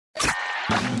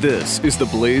This is the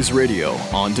Blaze Radio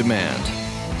on demand.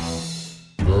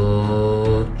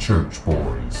 The Church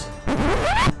Boys.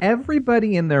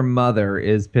 Everybody and their mother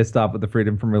is pissed off with the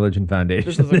Freedom from Religion Foundation.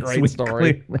 This is a great week,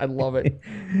 story. clearly. I love it.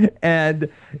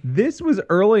 And this was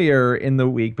earlier in the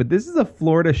week, but this is a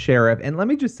Florida sheriff. And let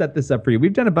me just set this up for you.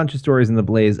 We've done a bunch of stories in the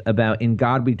Blaze about In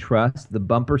God We Trust, the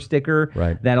bumper sticker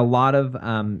that a lot of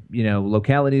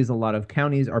localities, a lot of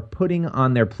counties are putting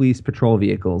on their police patrol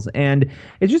vehicles. And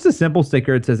it's just a simple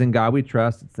sticker. It says In God We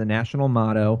Trust. It's the national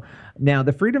motto. Now,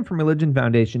 the Freedom from Religion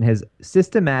Foundation has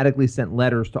systematically sent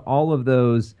letters to all of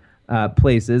those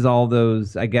places, all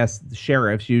those, I guess,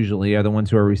 sheriffs usually are the ones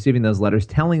who are receiving those letters,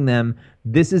 telling them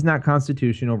this is not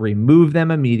constitutional, remove them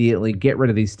immediately, get rid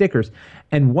of these stickers.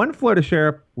 And one Florida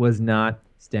sheriff was not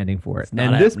standing for it.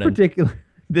 And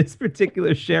this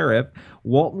particular sheriff,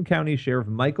 Walton County Sheriff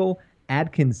Michael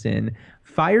Atkinson,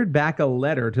 fired back a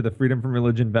letter to the Freedom from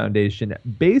Religion Foundation,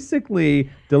 basically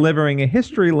delivering a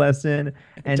history lesson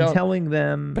and telling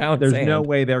them there's no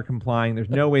way they're complying, there's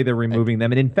no way they're removing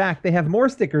them. And in fact, they have more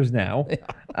stickers now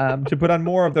to put on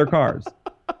more of their cars.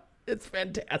 It's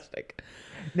fantastic.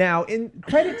 Now, in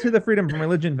credit to the Freedom from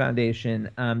Religion Foundation,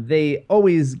 they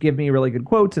always give me really good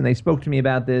quotes, and they spoke to me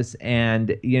about this,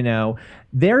 and,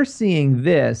 they're seeing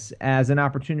this as an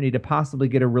opportunity to possibly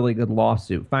get a really good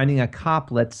lawsuit. Finding a cop,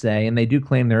 let's say, and they do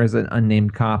claim there is an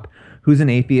unnamed cop who's an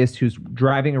atheist who's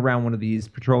driving around one of these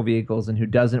patrol vehicles and who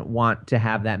doesn't want to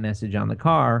have that message on the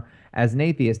car as an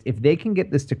atheist. If they can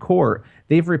get this to court,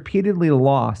 they've repeatedly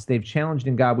lost. They've challenged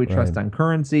In God We Trust on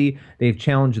currency. They've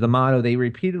challenged the motto. They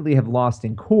repeatedly have lost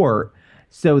in court.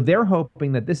 So they're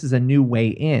hoping that this is a new way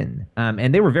in.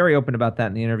 And they were very open about that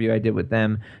in the interview I did with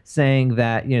them, saying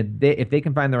that if they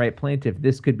can find the right plaintiff,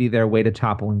 this could be their way to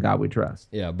topple In God We Trust.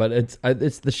 Yeah, but it's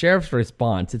the sheriff's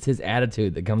response. It's his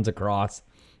attitude that comes across.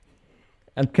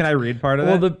 And can I read part of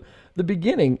that? Well, the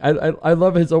beginning, I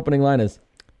love his opening line is,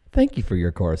 "Thank you for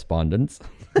your correspondence."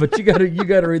 But you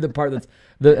gotta read the part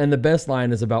and the best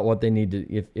line is about what they need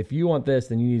to. If you want this,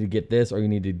 then you need to get this, or you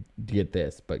need to get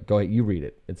this. But go ahead, you read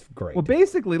it. It's great. Well,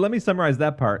 basically, let me summarize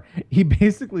that part. He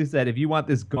basically said, if you want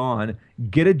this gone,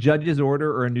 get a judge's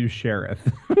order or a new sheriff.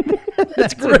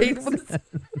 That's great.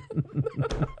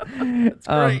 That's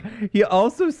great. He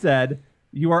also said,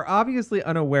 "You are obviously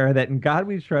unaware that In God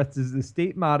We Trust is the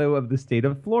state motto of the state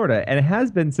of Florida, and it has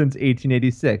been since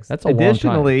 1886. That's a long time.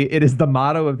 Additionally, it is the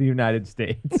motto of the United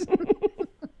States."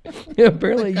 Yeah,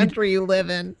 apparently the country you live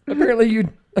in. Apparently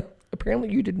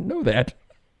you didn't know that.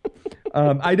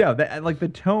 I know that, like, the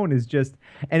tone is just,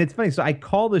 and it's funny. So I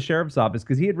called the sheriff's office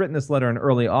because he had written this letter in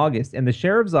early August, and the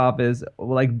sheriff's office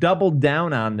doubled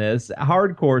down on this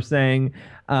hardcore, saying,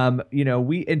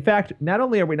 in fact, not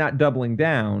only are we not doubling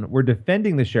down, we're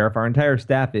defending the sheriff. Our entire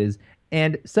staff is.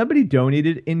 And somebody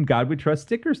donated In God We Trust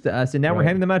stickers to us, and now we're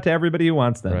handing them out to everybody who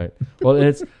wants them. Right.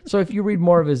 Well, so if you read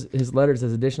more of his letters,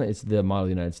 as additionally, it's the motto of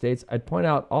the United States. I'd point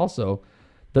out also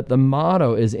that the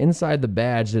motto is inside the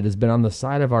badge that has been on the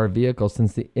side of our vehicle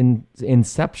since the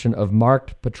inception of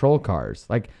marked patrol cars.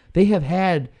 Like, they have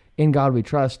had In God We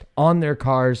Trust on their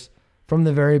cars from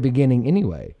the very beginning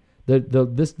anyway.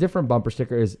 This different bumper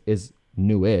sticker is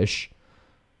newish,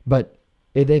 but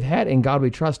they've had In God We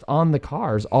Trust on the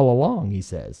cars all along, he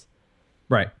says.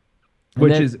 Right.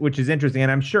 Which is interesting.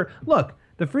 And I'm sure, look,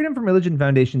 the Freedom from Religion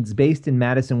Foundation is based in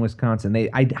Madison, Wisconsin.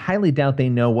 I highly doubt they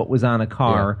know what was on a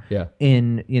car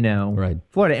in,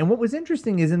 Florida. And what was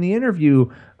interesting is in the interview,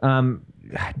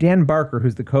 Dan Barker,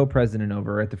 who's the co-president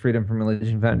over at the Freedom from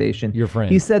Religion Foundation, your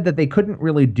friend, he said that they couldn't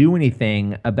really do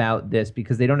anything about this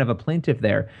because they don't have a plaintiff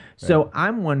there. So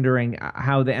I'm wondering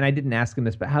how and I didn't ask him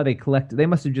this, but how they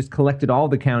must have just collected all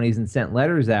the counties and sent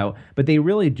letters out, but they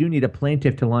really do need a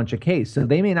plaintiff to launch a case. So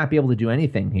they may not be able to do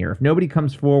anything here. If nobody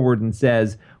comes forward and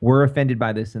says, we're offended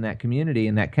by this in that community,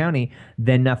 in that county,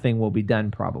 then nothing will be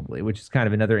done probably, which is kind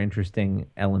of another interesting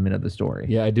element of the story.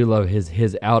 Yeah, I do love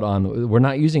his out on, we're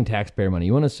not using taxpayer money.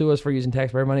 You want to sue us for using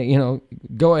taxpayer money?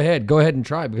 Go ahead and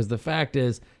try, because the fact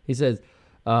is, he says,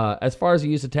 as far as the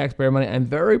use of taxpayer money, I'm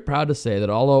very proud to say that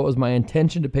although it was my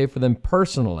intention to pay for them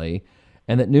personally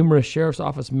and that numerous sheriff's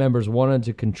office members wanted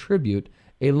to contribute,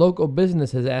 a local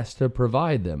business has asked to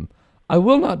provide them. I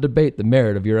will not debate the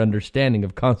merit of your understanding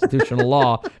of constitutional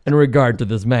law in regard to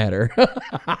this matter.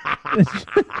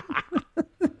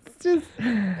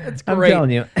 It's great. I'm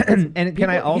telling you. And can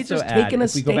I also add,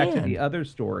 if we go back to the other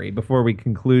story before we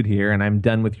conclude here, and I'm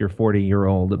done with your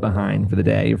 40-year-old behind for the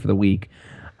day or for the week,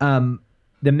 the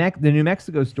New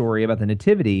Mexico story about the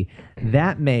Nativity,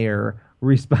 that mayor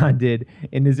responded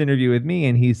in his interview with me,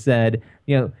 and he said,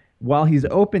 while he's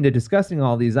open to discussing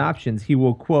all these options, he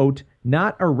will, quote,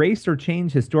 not erase or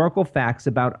change historical facts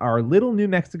about our little New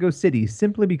Mexico City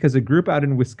simply because a group out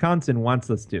in Wisconsin wants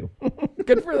us to.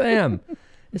 Good for them.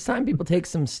 It's time people take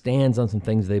some stands on some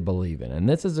things they believe in, and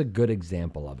this is a good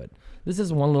example of it. This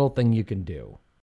is one little thing you can do.